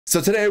So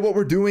today what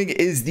we're doing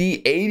is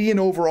the 80 and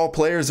overall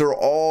players are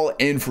all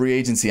in free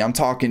agency. I'm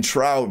talking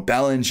Trout,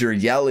 Bellinger,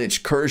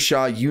 Yelich,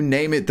 Kershaw, you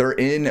name it, they're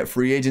in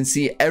free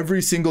agency.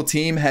 Every single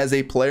team has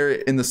a player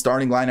in the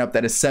starting lineup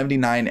that is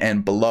 79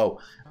 and below.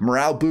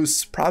 Morale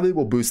boosts probably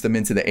will boost them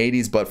into the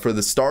 80s, but for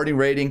the starting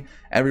rating,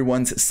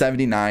 everyone's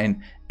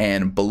 79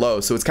 and below.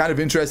 So it's kind of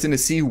interesting to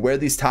see where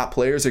these top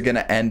players are going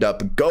to end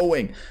up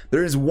going.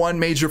 There is one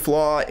major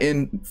flaw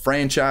in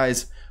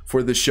franchise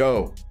for the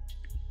show.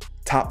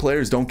 Top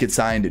players don't get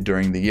signed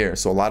during the year.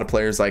 So a lot of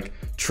players like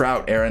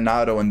Trout,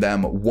 Arenado, and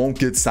them won't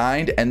get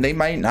signed, and they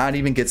might not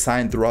even get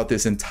signed throughout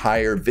this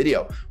entire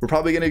video. We're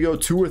probably going to go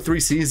 2 or 3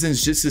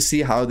 seasons just to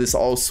see how this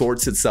all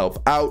sorts itself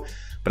out.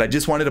 But I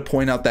just wanted to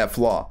point out that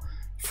flaw.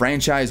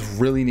 Franchise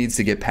really needs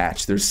to get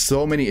patched. There's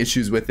so many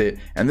issues with it,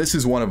 and this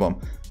is one of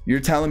them. You're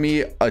telling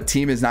me a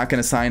team is not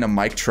going to sign a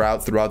Mike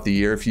Trout throughout the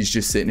year if he's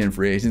just sitting in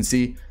free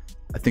agency?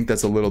 I think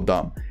that's a little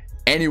dumb.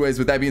 Anyways,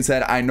 with that being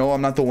said, I know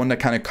I'm not the one to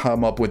kind of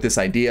come up with this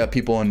idea.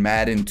 People in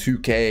Madden,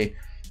 2K,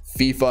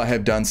 FIFA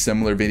have done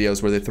similar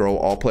videos where they throw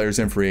all players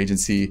in free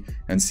agency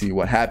and see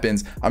what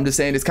happens. I'm just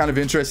saying it's kind of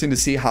interesting to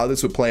see how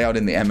this would play out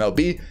in the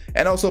MLB,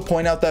 and also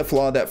point out that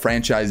flaw that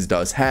franchise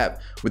does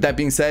have. With that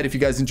being said, if you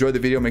guys enjoyed the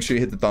video, make sure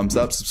you hit the thumbs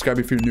up, subscribe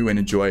if you're new and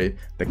enjoy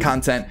the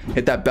content,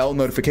 hit that bell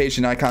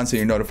notification icon so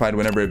you're notified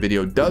whenever a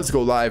video does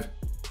go live.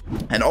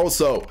 And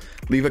also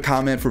leave a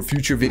comment for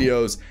future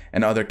videos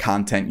and other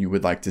content you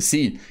would like to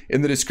see.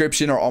 In the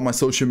description are all my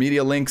social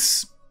media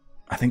links.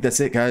 I think that's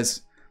it,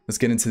 guys. Let's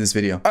get into this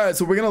video. All right,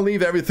 so we're gonna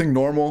leave everything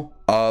normal.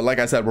 Like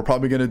I said, we're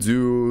probably gonna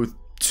do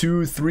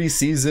 2-3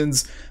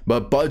 seasons,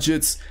 but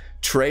budgets,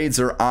 trades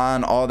are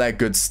on, all that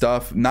good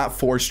stuff. Not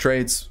forced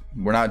trades.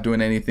 We're not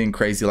doing anything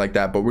crazy like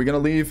that, but we're gonna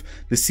leave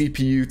the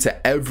CPU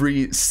to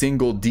every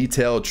single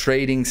detail,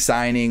 trading,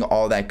 signing,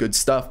 all that good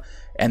stuff.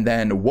 And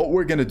then what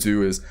we're going to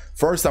do is,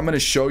 first, I'm going to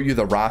show you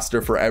the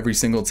roster for every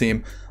single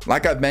team.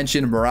 Like I've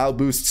mentioned, morale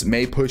boosts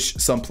may push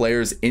some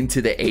players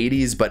into the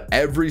 80s, but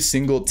every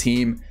single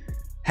team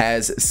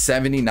has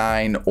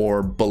 79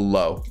 or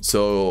below.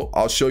 So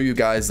I'll show you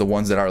guys the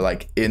ones that are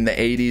like in the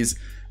 80s,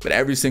 but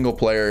every single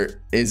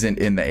player isn't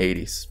in the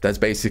 80s. That's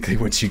basically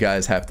what you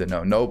guys have to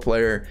know. No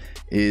player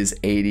is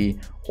 80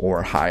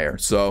 or higher.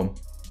 So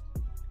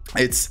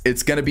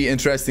it's going to be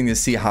interesting to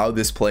see how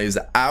this plays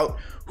out.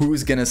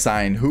 Who's gonna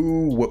sign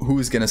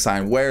who's gonna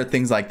sign where,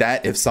 things like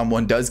that. If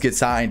someone does get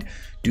signed,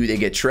 do they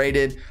get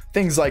traded,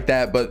 things like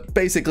that. But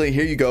basically,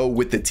 here you go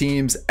with the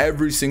teams.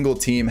 Every single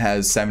team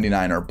has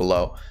 79 or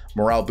below.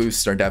 Morale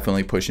boosts are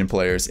definitely pushing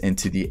players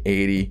into the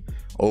 80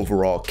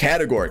 overall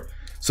category.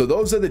 So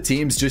those are the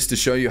teams, just to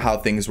show you how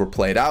things were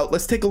played out.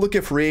 Let's take a look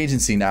at free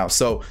agency now.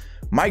 So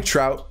Mike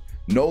Trout,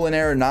 Nolan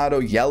Arenado,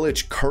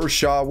 Yelich,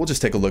 Kershaw. We'll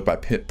just take a look by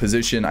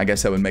position. I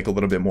guess that would make a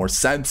little bit more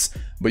sense,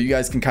 but you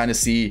guys can kind of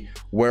see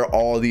where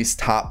all these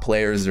top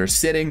players are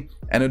sitting,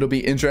 and it'll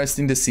be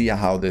interesting to see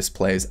how this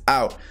plays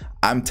out.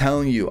 I'm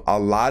telling you, a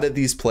lot of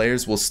these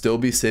players will still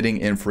be sitting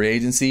in free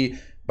agency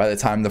by the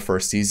time the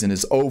first season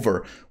is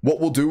over. What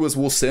we'll do is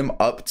we'll sim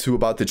up to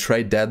about the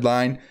trade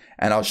deadline,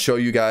 and I'll show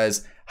you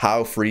guys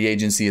how free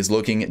agency is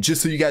looking,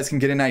 just so you guys can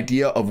get an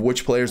idea of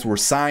which players were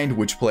signed,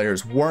 which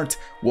players weren't.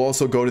 We'll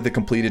also go to the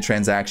completed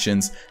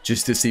transactions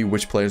just to see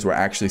which players were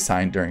actually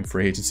signed during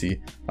free agency,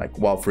 like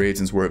while free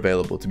agents were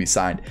available to be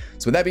signed.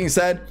 So with that being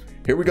said,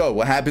 here we go.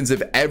 What happens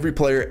if every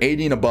player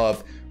 80 and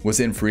above was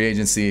in free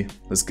agency?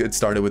 Let's get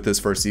started with this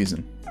first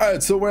season. All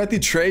right, so we're at the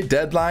trade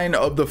deadline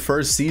of the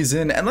first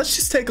season, and let's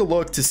just take a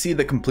look to see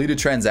the completed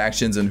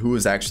transactions and who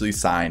has actually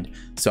signed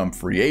some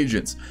free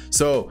agents.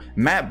 So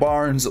Matt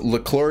Barnes,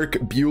 Leclerc,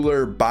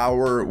 Buehler,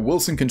 Bauer,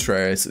 Wilson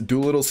Contreras,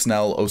 Doolittle,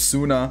 Snell,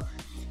 Osuna.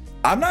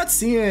 I'm not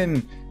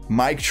seeing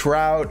Mike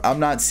Trout. I'm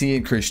not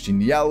seeing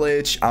Christian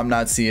Yelich. I'm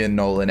not seeing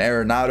Nolan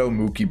Arenado,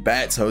 Mookie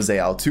Betts, Jose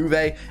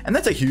Altuve, and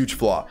that's a huge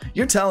flaw.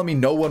 You're telling me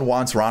no one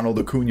wants Ronald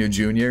Acuna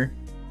Jr.?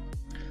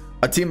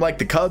 A team like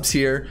the Cubs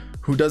here,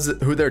 who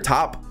their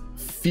top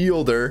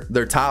fielder,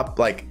 their top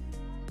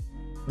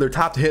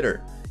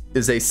hitter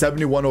is a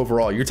 71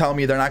 overall. You're telling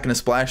me they're not going to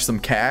splash some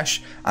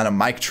cash on a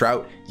Mike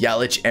Trout,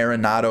 Yelich,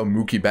 Arenado,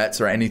 Mookie Betts,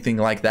 or anything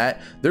like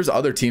that? There's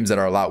other teams that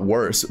are a lot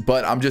worse,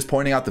 but I'm just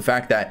pointing out the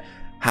fact that,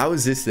 how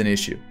is this an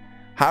issue?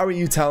 How are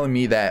you telling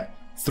me that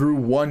through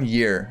 1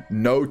 year,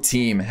 no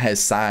team has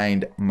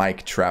signed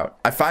Mike Trout?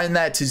 I find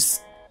that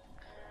just,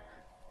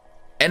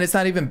 and it's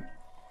not even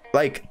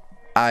like,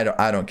 I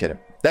don't get it.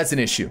 That's an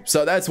issue.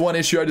 So that's one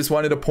issue I just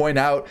wanted to point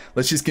out.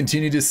 Let's just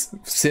continue to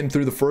sim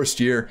through the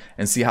first year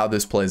and see how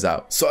this plays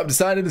out. So I've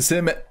decided to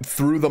sim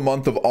through the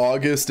month of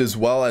August as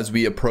well as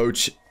we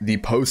approach the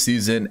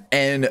postseason,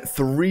 and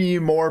 3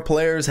 more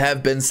players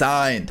have been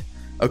signed.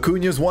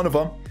 Acuna is one of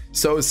them.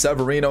 So is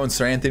Severino and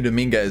Sir Anthony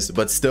Dominguez,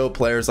 but still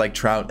players like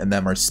Trout and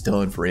them are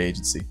still in free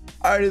agency.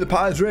 Alrighty, the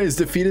Padres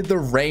defeated the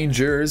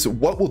Rangers.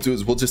 What we'll do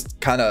is we'll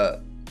just kind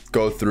of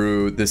go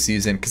through the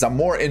season, because I'm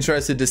more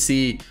interested to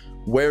see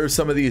where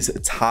some of these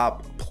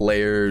top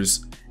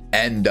players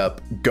end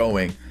up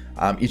going.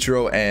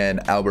 Ichiro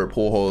and Albert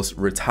Pujols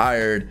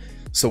retired.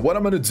 So what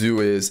I'm going to do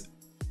is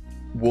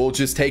we'll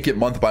just take it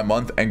month by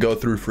month and go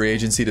through free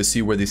agency to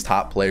see where these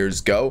top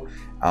players go.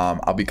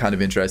 I'll be kind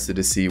of interested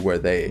to see where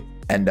they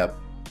end up,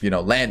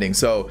 landing.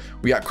 So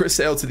we got Chris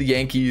Sale to the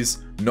Yankees,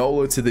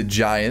 Nola to the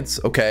Giants,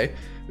 okay,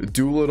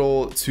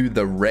 Doolittle to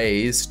the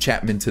Rays,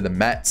 Chapman to the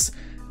Mets.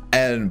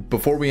 And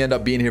before we end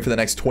up being here for the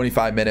next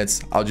 25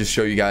 minutes, I'll just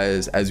show you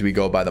guys as we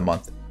go by the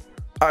month.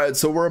 All right,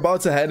 so we're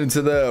about to head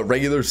into the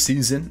regular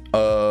season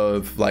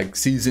of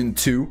season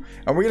 2,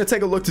 and we're going to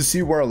take a look to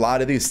see where a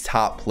lot of these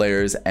top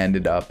players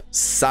ended up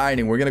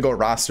signing. We're going to go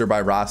roster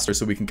by roster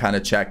so we can kind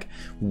of check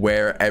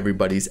where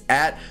everybody's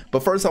at.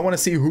 But first, I want to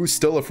see who's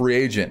still a free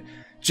agent.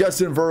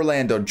 Justin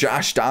Verlander,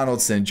 Josh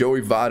Donaldson,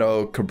 Joey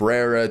Votto,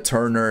 Cabrera,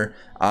 Turner.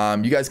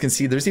 You guys can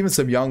see there's even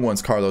some young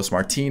ones, Carlos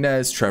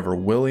Martinez, Trevor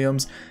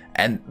Williams,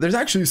 and there's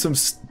actually some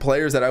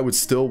players that I would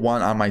still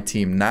want on my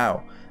team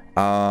now.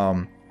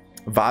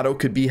 Votto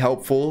could be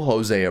helpful.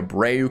 Jose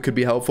Abreu could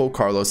be helpful.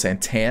 Carlos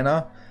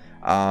Santana,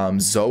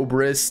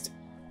 Zobrist,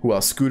 who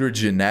else? Scooter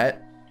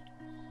Gennett,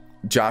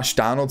 Josh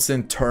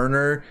Donaldson,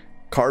 Turner,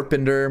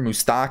 Carpenter,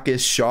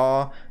 Moustakas,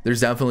 Shaw.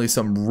 There's definitely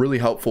some really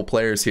helpful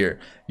players here.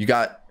 You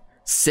got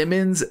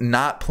Simmons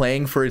not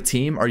playing for a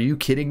team. Are you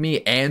kidding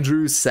me?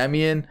 Andrews,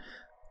 Semien.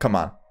 Come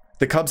on.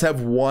 The Cubs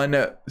have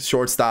one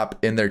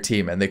shortstop in their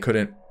team and they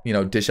couldn't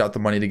dish out the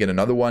money to get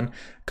another one.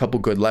 A couple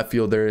good left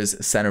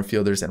fielders, center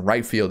fielders, and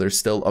right fielders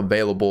still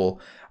available.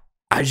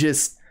 I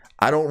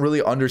don't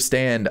really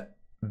understand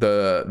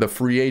the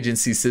free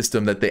agency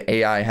system that the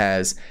AI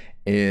has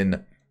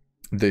in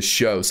this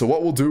show. So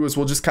what we'll do is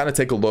we'll just kind of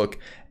take a look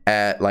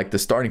at the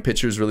starting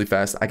pitchers really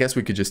fast. I guess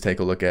we could just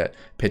take a look at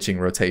pitching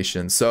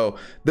rotation. So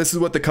this is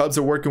what the Cubs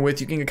are working with.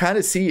 You can kind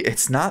of see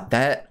it's not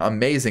that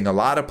amazing. A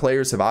lot of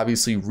players have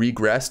obviously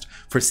regressed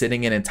for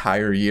sitting an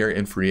entire year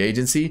in free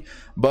agency,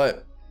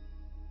 but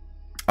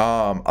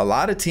a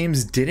lot of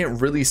teams didn't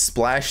really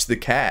splash the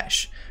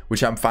cash,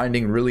 which I'm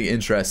finding really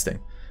interesting.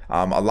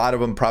 A lot of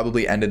them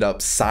probably ended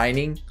up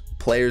signing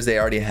players they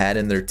already had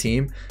in their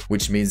team,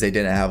 which means they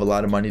didn't have a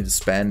lot of money to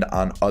spend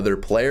on other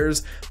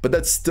players. But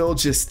that's still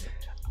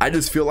I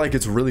just feel like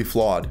it's really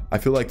flawed. I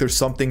feel like there's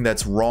something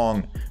that's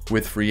wrong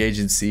with free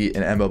agency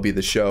in MLB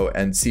The Show,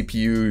 and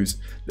CPUs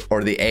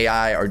or the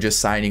AI are just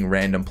signing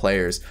random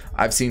players.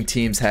 I've seen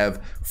teams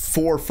have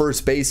 4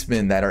 first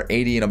basemen that are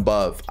 80 and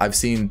above. I've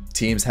seen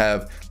teams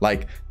have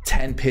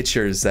 10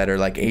 pitchers that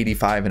are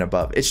 85 and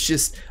above. It's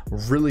just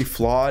really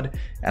flawed,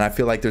 and I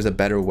feel like there's a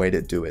better way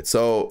to do it.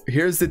 So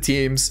here's the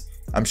teams.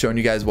 I'm showing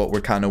you guys what we're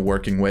kind of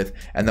working with,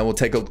 and then we'll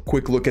take a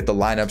quick look at the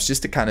lineups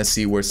just to kind of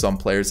see where some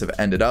players have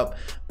ended up.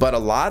 But a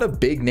lot of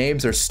big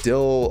names are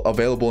still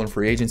available in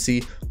free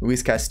agency.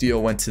 Luis Castillo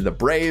went to the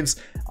Braves.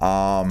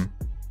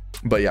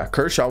 But yeah,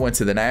 Kershaw went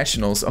to the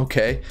Nationals.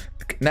 Okay,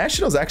 the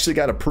Nationals actually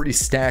got a pretty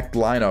stacked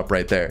lineup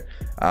right there,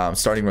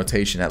 starting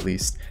rotation at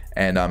least.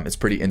 And it's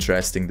pretty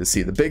interesting to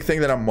see. The big thing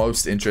that I'm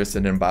most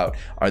interested in about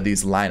are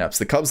these lineups.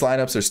 The Cubs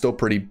lineups are still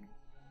pretty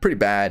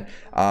bad.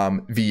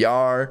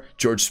 VR,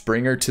 George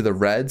Springer to the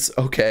Reds.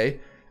 Okay.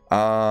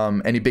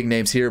 Any big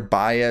names here?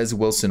 Baez,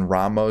 Wilson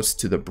Ramos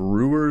to the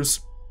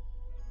Brewers.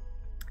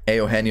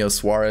 Eugenio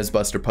Suarez,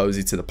 Buster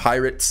Posey to the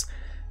Pirates.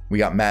 We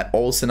got Matt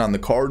Olson on the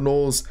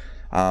Cardinals.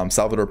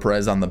 Salvador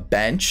Perez on the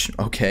bench.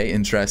 Okay,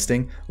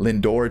 interesting.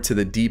 Lindor to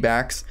the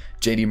D-backs.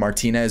 JD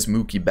Martinez,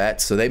 Mookie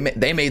Betts. So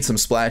they made some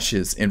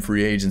splashes in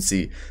free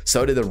agency.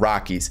 So did the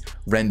Rockies.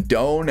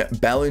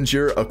 Rendon,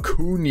 Bellinger,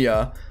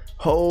 Acuna.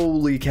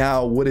 Holy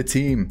cow, what a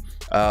team.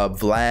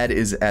 Vlad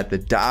is at the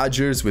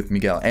Dodgers with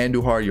Miguel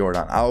Andujar,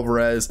 Yordan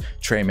Alvarez,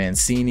 Trey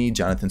Mancini,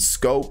 Jonathan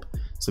Scope.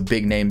 So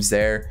big names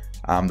there.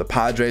 The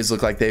Padres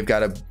look like they've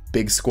got a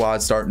big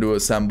squad starting to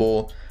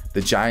assemble.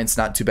 The Giants,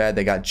 not too bad.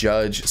 They got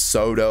Judge,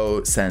 Soto,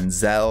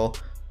 Senzel.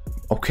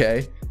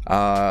 Okay.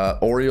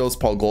 Orioles,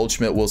 Paul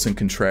Goldschmidt, Wilson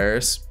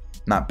Contreras.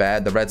 Not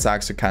bad. The Red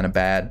Sox are kind of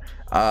bad.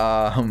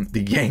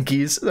 The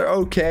Yankees, they're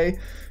okay.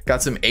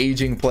 Got some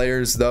aging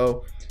players,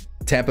 though.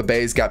 Tampa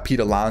Bay's got Pete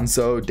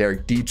Alonso,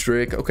 Derek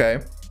Dietrich.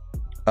 Okay.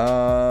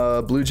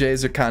 Blue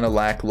Jays are kind of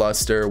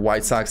lackluster.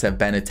 White Sox have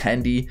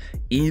Benintendi,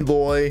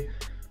 Eloy,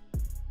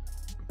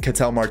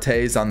 Ketel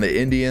Marte's on the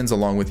Indians,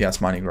 along with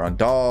Yasmani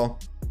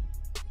Grandal.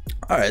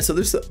 All right, so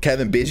there's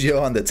Kevin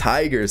Biggio on the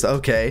Tigers.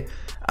 Okay.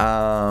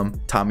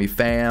 Tommy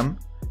Pham.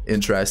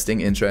 Interesting.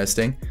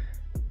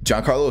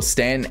 Giancarlo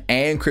Stanton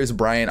and Chris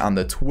Bryant on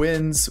the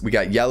Twins. We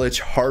got Yelich,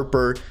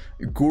 Harper,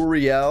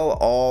 Gurriel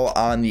all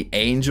on the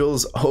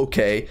Angels.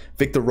 Okay.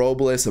 Victor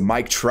Robles,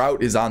 Mike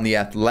Trout is on the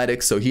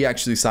Athletics, so he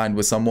actually signed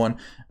with someone.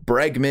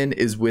 Bregman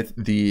is with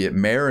the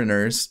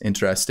Mariners.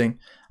 Interesting.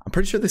 I'm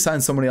pretty sure they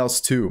signed somebody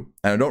else too,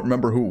 and I don't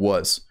remember who it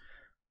was.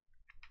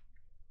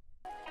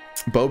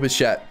 Bo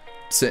Bichette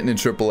sitting in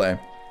AAA.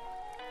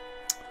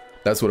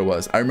 That's what it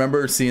was. I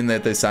remember seeing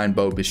that they signed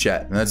Bo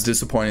Bichette, and that's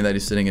disappointing that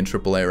he's sitting in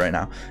AAA right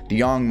now.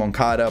 DeYoung,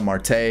 Moncada,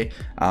 Marte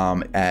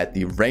at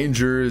the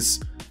Rangers.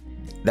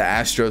 The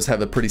Astros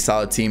have a pretty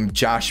solid team.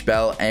 Josh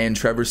Bell and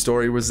Trevor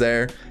Story was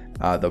there.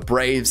 The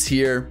Braves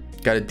here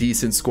got a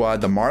decent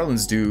squad. The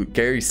Marlins do.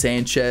 Gary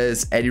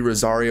Sanchez, Eddie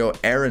Rosario,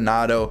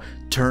 Arenado,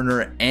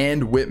 Turner,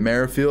 and Whit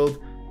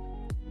Merrifield.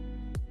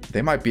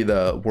 they might be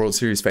the World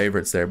Series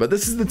favorites there. But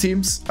this is the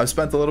teams. I've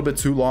spent a little bit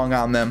too long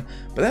on them,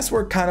 but that's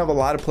where kind of a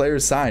lot of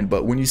players signed.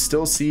 But when you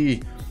still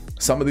see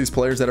some of these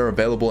players that are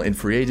available in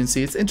free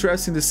agency, it's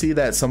interesting to see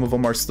that some of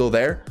them are still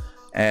there.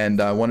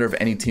 And I wonder if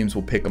any teams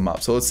will pick them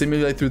up. So let's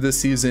simulate through this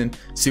season,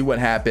 see what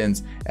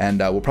happens. And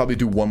we'll probably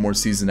do one more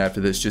season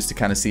after this just to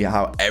kind of see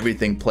how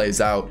everything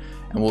plays out.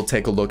 And we'll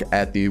take a look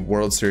at the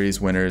World Series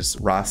winners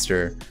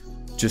roster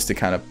just to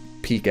kind of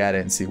peek at it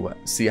and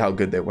see how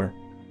good they were.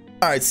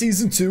 All right,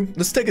 season 2,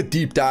 let's take a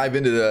deep dive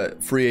into the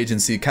free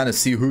agency, kind of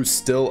see who's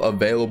still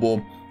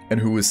available and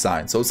who was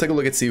signed. So let's take a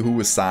look and see who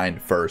was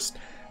signed first.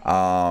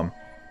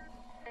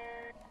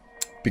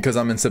 Because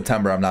I'm in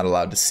September, I'm not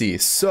allowed to see.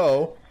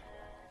 So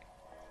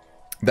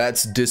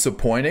that's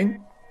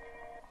disappointing,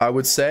 I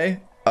would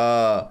say.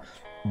 But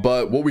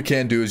what we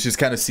can do is just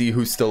kind of see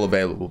who's still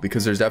available,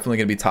 because there's definitely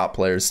going to be top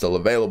players still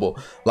available.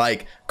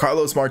 Like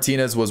Carlos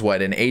Martinez was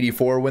what, an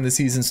 84 when the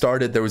season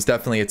started. There was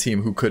definitely a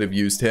team who could have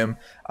used him.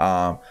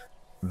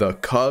 The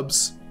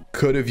Cubs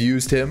could have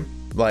used him,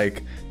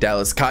 like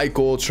Dallas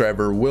Keuchel,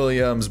 Trevor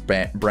Williams,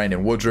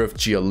 Brandon Woodruff,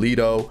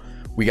 Giolito.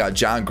 We got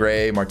John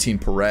Gray, Martin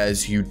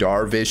Perez, Yu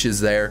Darvish is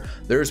there.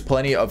 There's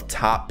plenty of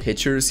top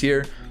pitchers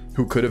here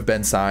who could have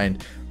been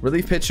signed.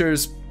 Relief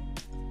pitchers,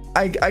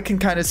 I can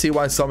kind of see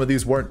why some of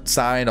these weren't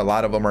signed. A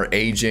lot of them are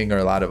aging, or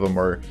a lot of them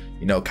are,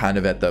 you know, kind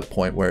of at the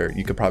point where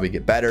you could probably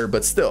get better,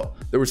 but still,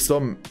 there were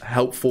some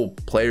helpful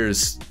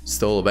players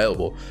still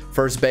available.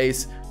 First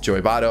base,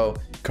 Joey Votto,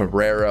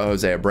 Cabrera,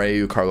 Jose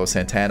Abreu, Carlos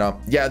Santana.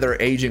 Yeah,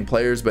 they're aging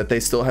players, but they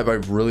still have a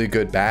really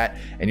good bat.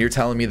 And you're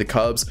telling me the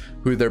Cubs,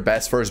 who their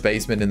best first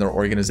baseman in their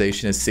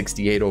organization is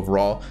 68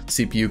 overall,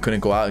 CPU couldn't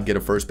go out and get a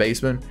first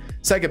baseman?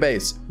 Second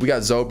base, we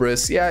got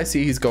Zobrist. Yeah, I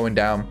see he's going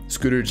down.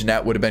 Scooter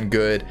Gennett would have been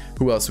good.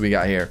 Who else do we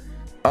got here?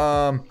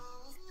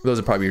 Those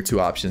are probably your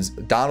two options.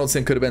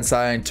 Donaldson could have been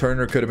signed.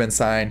 Turner could have been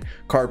signed.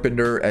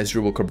 Carpenter,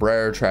 Asdrubal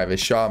Cabrera, Travis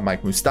Shaw,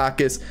 Mike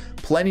Moustakas.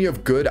 Plenty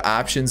of good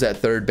options at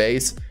third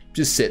base,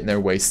 just sitting there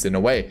wasting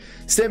away.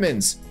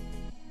 Simmons,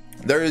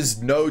 there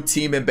is no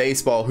team in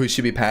baseball who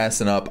should be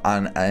passing up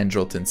on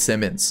Andrelton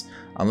Simmons.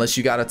 Unless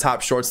you got a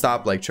top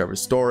shortstop like Trevor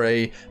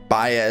Story,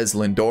 Baez,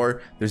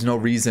 Lindor, there's no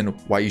reason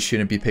why you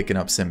shouldn't be picking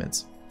up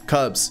Simmons.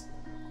 Cubs,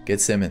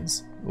 get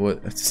Simmons.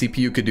 What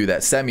CPU could do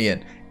that.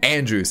 Semien,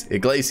 Andrews,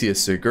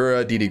 Iglesias,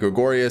 Segura, Didi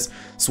Gregorius,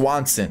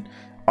 Swanson,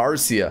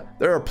 Arcia.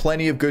 There are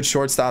plenty of good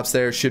shortstops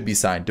there, should be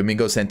signed.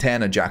 Domingo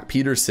Santana, Jack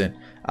Peterson.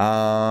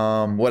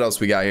 What else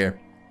we got here?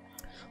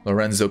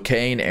 Lorenzo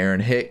Cain, Aaron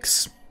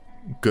Hicks,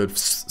 good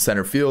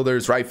center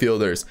fielders, right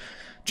fielders.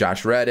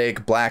 Josh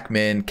Reddick,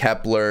 Blackman,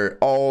 Kepler,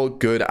 all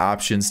good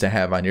options to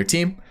have on your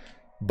team,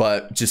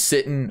 but just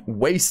sitting,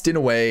 wasting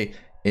away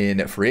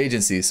in free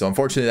agency. So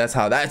unfortunately, that's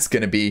how that's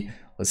going to be.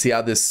 Let's see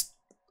how this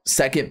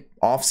second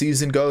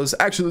offseason goes.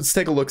 Actually, let's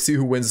take a look, see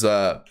who wins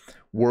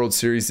World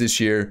Series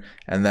this year,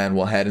 and then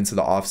we'll head into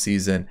the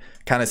offseason,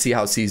 kind of see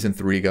how season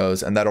 3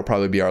 goes, and that'll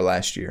probably be our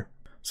last year.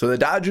 So the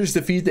Dodgers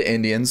defeat the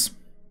Indians.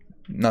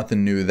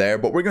 Nothing new there,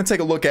 but we're going to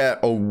take a look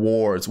at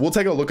awards. We'll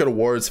take a look at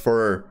awards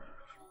for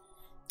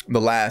the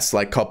last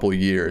like couple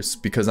years,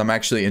 because I'm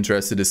actually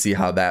interested to see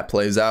how that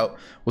plays out.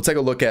 We'll take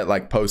a look at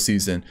like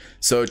postseason.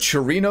 So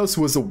Chirinos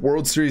was the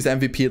World Series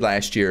MVP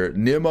last year.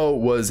 Nimmo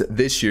was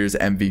this year's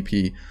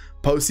MVP.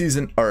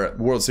 Postseason, or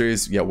World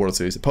Series, yeah, World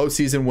Series.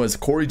 Postseason was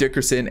Corey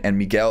Dickerson and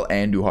Miguel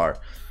Andujar.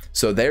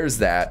 So there's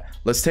that.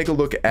 Let's take a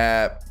look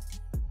at,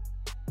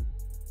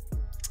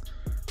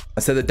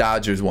 I said the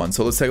Dodgers won,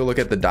 so let's take a look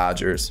at the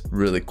Dodgers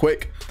really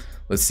quick.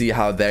 Let's see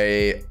how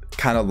they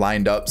kind of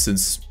lined up,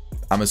 since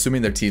I'm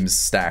assuming their team's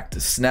stacked.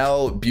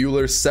 Snell,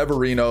 Buehler,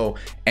 Severino,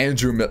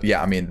 Andrew.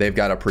 Yeah, I mean, they've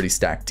got a pretty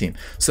stacked team.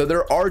 So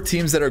there are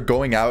teams that are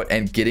going out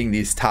and getting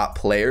these top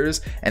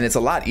players, and it's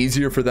a lot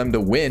easier for them to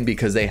win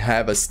because they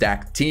have a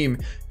stacked team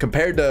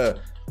compared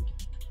to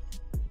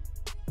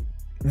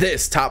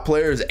this. Top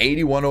players,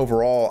 81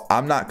 overall.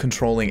 I'm not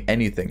controlling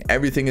anything.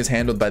 Everything is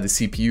handled by the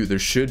CPU. There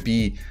should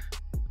be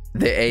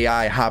the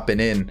AI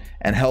hopping in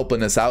and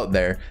helping us out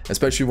there,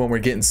 especially when we're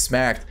getting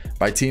smacked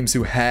by teams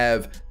who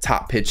have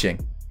top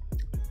pitching,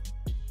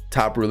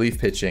 top relief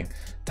pitching,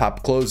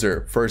 top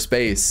closer, first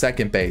base,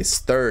 second base,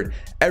 third.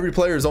 Every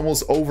player is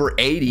almost over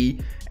 80,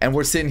 and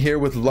we're sitting here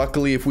with,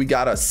 luckily, if we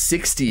got a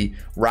 60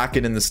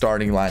 rocket in the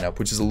starting lineup,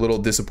 which is a little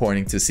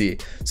disappointing to see.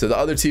 So the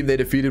other team they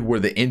defeated were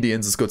the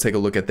Indians. Let's go take a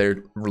look at their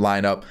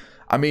lineup.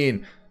 I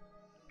mean,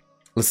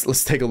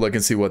 let's take a look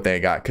and see what they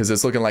got, because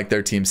it's looking like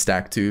their team's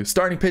stacked too.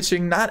 Starting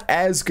pitching, not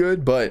as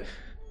good, but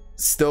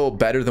still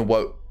better than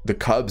what the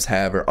Cubs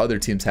have or other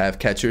teams have.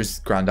 Catchers,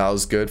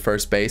 Grandal's good.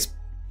 First base,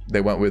 they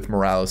went with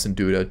Morales and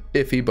Duda,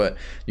 iffy, but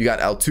you got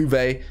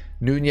Altuve,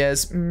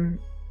 Nunez.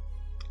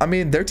 I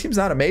mean, their team's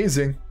not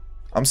amazing.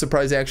 I'm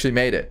surprised they actually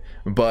made it,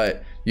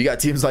 but you got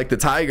teams like the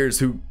Tigers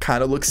who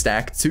kind of look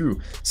stacked too.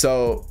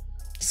 So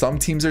some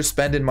teams are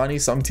spending money,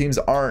 some teams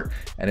aren't,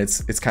 and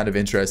it's kind of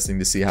interesting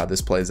to see how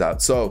this plays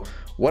out. So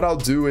what I'll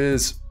do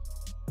is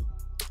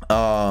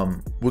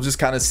We'll just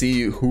kind of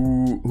see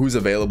who's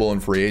available in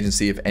free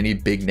agency. If any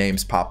big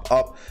names pop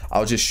up,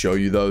 I'll just show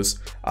you those.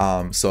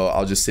 So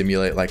I'll just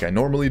simulate like I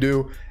normally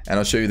do, and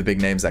I'll show you the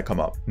big names that come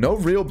up. No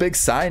real big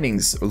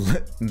signings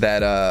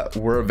that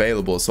were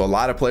available, so a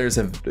lot of players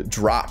have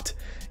dropped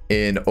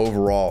in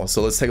overall.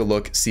 So let's take a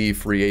look, see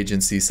free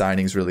agency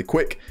signings really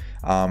quick.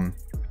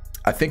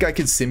 I think I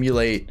could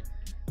simulate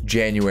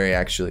January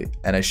actually,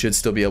 and I should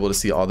still be able to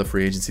see all the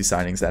free agency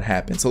signings that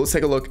happened. So let's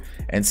take a look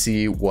and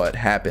see what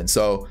happened.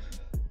 So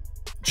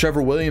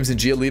Trevor Williams and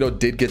Giolito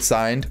did get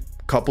signed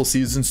a couple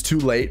seasons too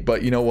late,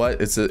 but you know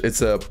what, it's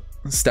a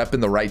step in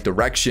the right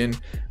direction.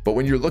 But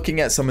when you're looking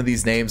at some of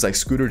these names, like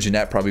Scooter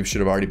Gennett probably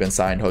should have already been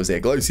signed, Jose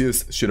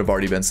Iglesias should have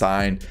already been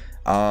signed.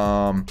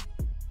 What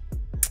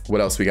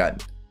else we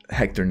got?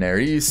 Hector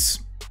Neris,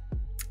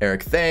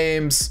 Eric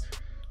Thames.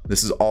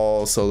 This is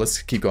all, so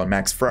let's keep going.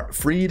 Max Fried,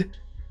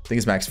 I think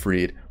it's Max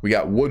Fried. We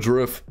got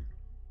Woodruff.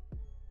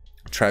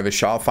 Travis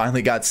Shaw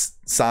finally got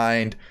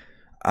signed.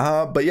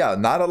 But yeah,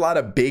 not a lot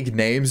of big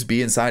names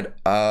being signed.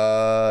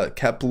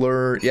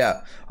 Kepler,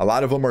 yeah, a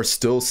lot of them are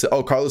still,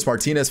 Carlos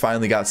Martinez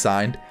finally got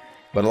signed,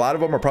 but a lot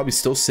of them are probably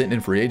still sitting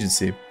in free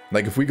agency.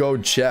 Like if we go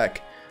and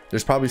check,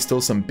 there's probably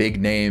still some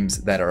big names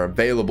that are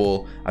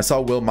available. I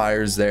saw Will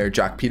Myers there.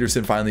 Jock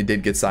Peterson finally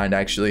did get signed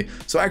actually.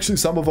 So actually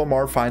some of them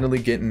are finally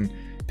getting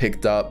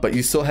picked up, but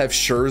you still have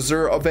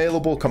Scherzer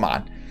available. Come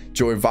on.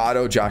 Joey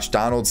Votto, Josh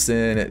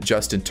Donaldson,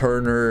 Justin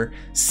Turner,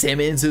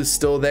 Simmons is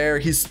still there.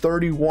 He's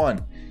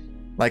 31.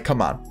 Like,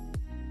 come on.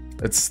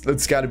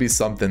 It's got to be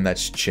something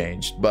that's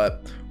changed,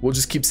 but we'll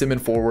just keep simming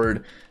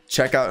forward,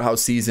 check out how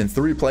season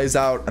 3 plays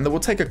out, and then we'll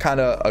take a kind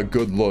of a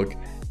good look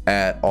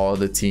at all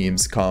the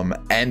teams come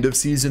end of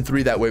season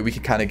 3. That way we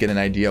can kind of get an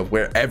idea of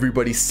where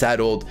everybody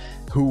settled,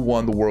 who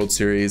won the World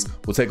Series.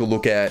 We'll take a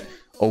look at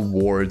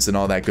awards and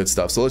all that good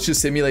stuff. So let's just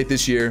simulate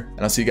this year,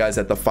 and I'll see you guys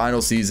at the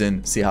final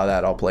season, see how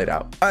that all played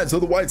out. All right, so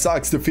the White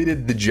Sox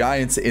defeated the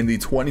Giants in the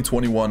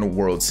 2021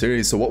 World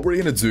Series. So what we're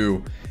gonna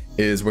do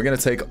is we're gonna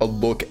take a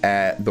look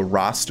at the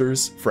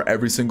rosters for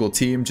every single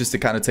team, just to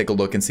kind of take a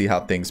look and see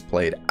how things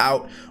played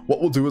out. What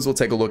we'll do is we'll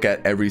take a look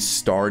at every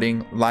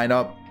starting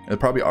lineup. There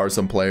probably are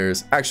some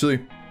players,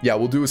 actually, yeah,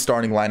 we'll do a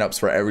starting lineups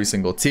for every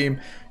single team.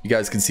 You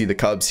guys can see the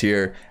Cubs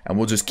here, and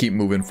we'll just keep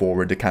moving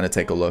forward to kind of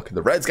take a look.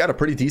 The Reds got a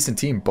pretty decent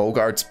team.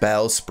 Bogarts,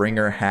 Bell,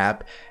 Springer,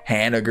 Happ,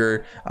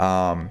 Haniger.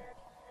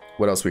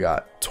 What else we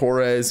got?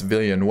 Torres,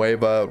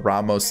 Villanueva,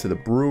 Ramos to the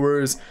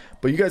Brewers.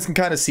 But you guys can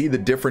kind of see the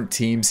different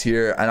teams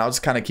here, and I'll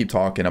just kind of keep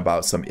talking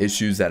about some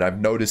issues that I've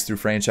noticed through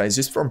franchise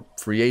just from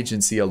free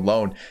agency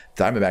alone.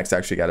 Diamondbacks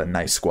actually got a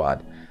nice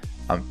squad.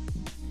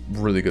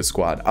 Really good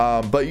squad.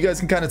 But you guys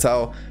can kind of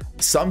tell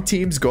some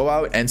teams go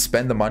out and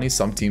spend the money,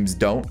 some teams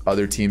don't.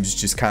 Other teams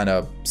just kind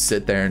of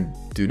sit there and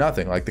do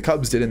nothing, like the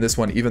Cubs did in this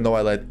one, even though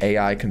I let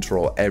AI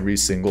control every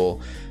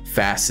single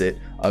facet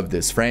of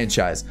this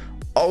franchise.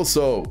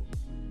 Also,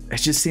 it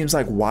just seems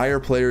like, why are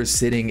players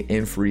sitting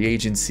in free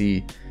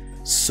agency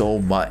so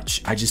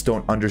much? I just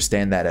don't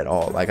understand that at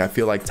all. Like, I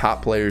feel like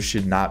top players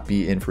should not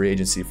be in free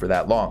agency for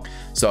that long.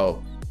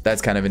 So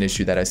that's kind of an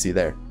issue that I see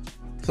there.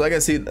 So like I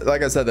said,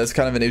 that's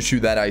kind of an issue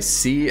that I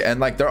see. And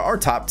like, there are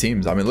top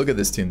teams. I mean, look at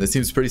this team. This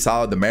team's pretty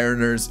solid. The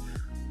Mariners,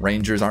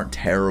 Rangers aren't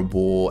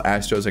terrible.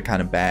 Astros are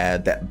kind of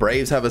bad. That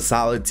Braves have a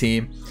solid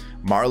team.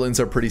 Marlins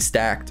are pretty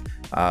stacked.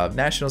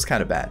 Nationals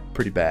kind of bad,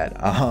 pretty bad.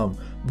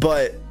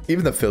 But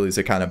even the Phillies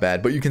are kind of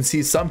bad. But you can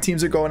see some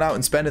teams are going out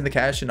and spending the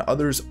cash and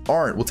others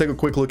aren't. We'll take a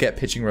quick look at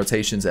pitching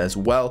rotations as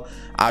well.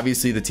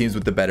 Obviously, the teams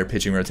with the better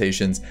pitching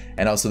rotations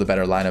and also the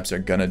better lineups are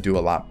gonna do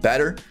a lot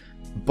better.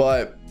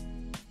 But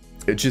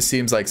it just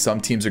seems like some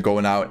teams are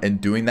going out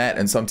and doing that,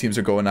 and some teams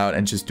are going out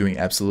and just doing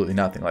absolutely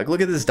nothing. Like, look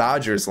at this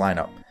Dodgers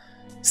lineup,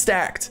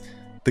 stacked.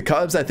 The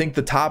Cubs, I think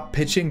the top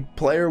pitching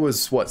player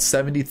was what,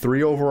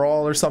 73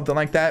 overall or something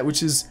like that,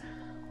 which is,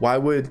 why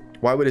would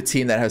a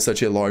team that has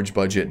such a large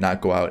budget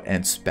not go out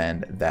and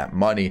spend that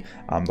money?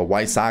 The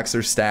White Sox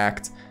are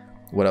stacked.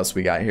 What else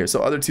we got here? So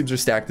other teams are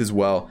stacked as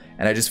well,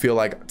 and I just feel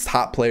like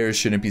top players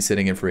shouldn't be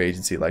sitting in free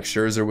agency. Like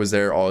Scherzer was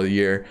there all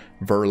year,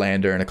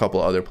 Verlander, and a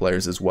couple other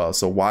players as well.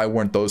 So why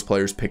weren't those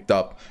players picked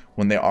up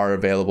when they are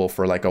available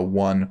for like a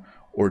 1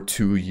 or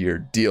 2 year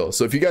deal?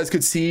 So if you guys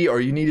could see, or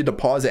you needed to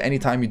pause at any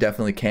time, you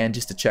definitely can,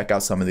 just to check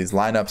out some of these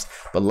lineups.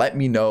 But let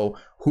me know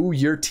who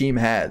your team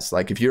has.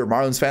 Like, if you're a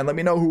Marlins fan, let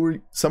me know who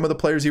some of the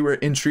players you were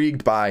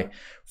intrigued by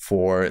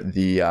for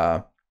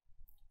the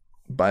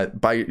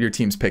by your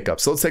team's pickup.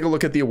 So let's take a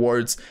look at the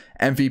awards.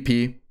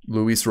 MVP,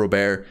 Luis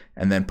Robert,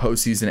 and then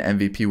postseason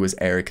MVP was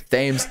Eric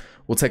Thames.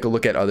 We'll take a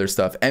look at other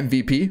stuff.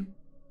 MVP,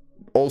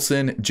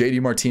 Olsen, JD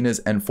Martinez,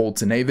 and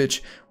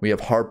Fultonavich. We have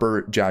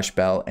Harper, Josh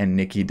Bell, and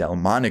Nicky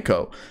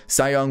Delmonico.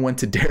 Cy Young went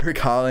to Derek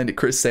Holland,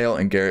 Chris Sale,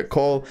 and Garrett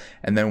Cole.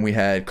 And then we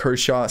had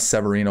Kershaw,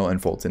 Severino,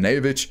 and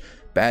Fultonavich.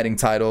 Batting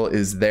title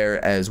is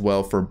there as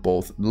well for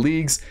both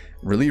leagues.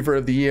 Reliever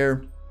of the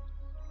year,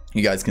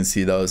 you guys can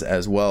see those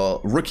as well.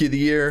 Rookie of the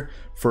year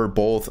for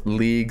both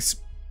leagues.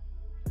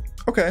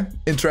 Okay,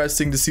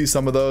 interesting to see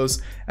some of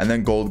those. And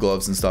then gold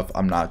gloves and stuff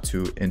I'm not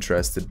too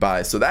interested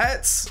by. So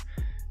that's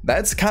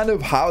that's kind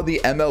of how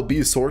the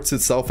MLB sorts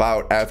itself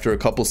out after a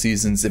couple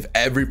seasons. If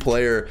every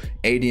player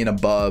 80 and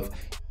above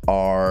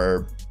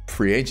are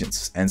free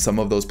agents, and some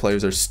of those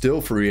players are still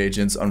free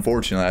agents,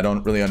 unfortunately. I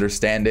don't really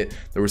understand it.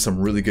 There were some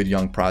really good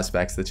young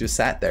prospects that just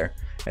sat there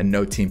and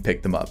no team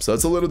picked them up. So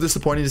it's a little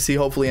disappointing to see.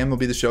 Hopefully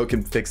MLB The Show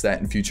can fix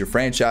that in future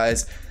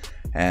franchise,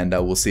 and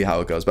we'll see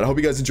how it goes. But I hope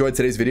you guys enjoyed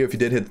today's video. If you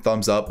did, hit the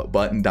thumbs up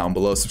button down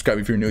below. Subscribe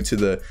if you're new to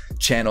the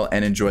channel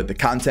and enjoyed the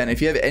content.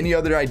 If you have any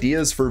other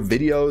ideas for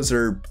videos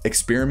or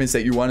experiments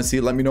that you want to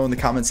see, let me know in the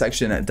comment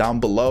section down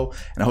below.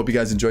 And I hope you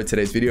guys enjoyed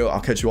today's video. I'll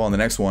catch you all in the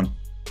next one.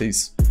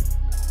 Peace.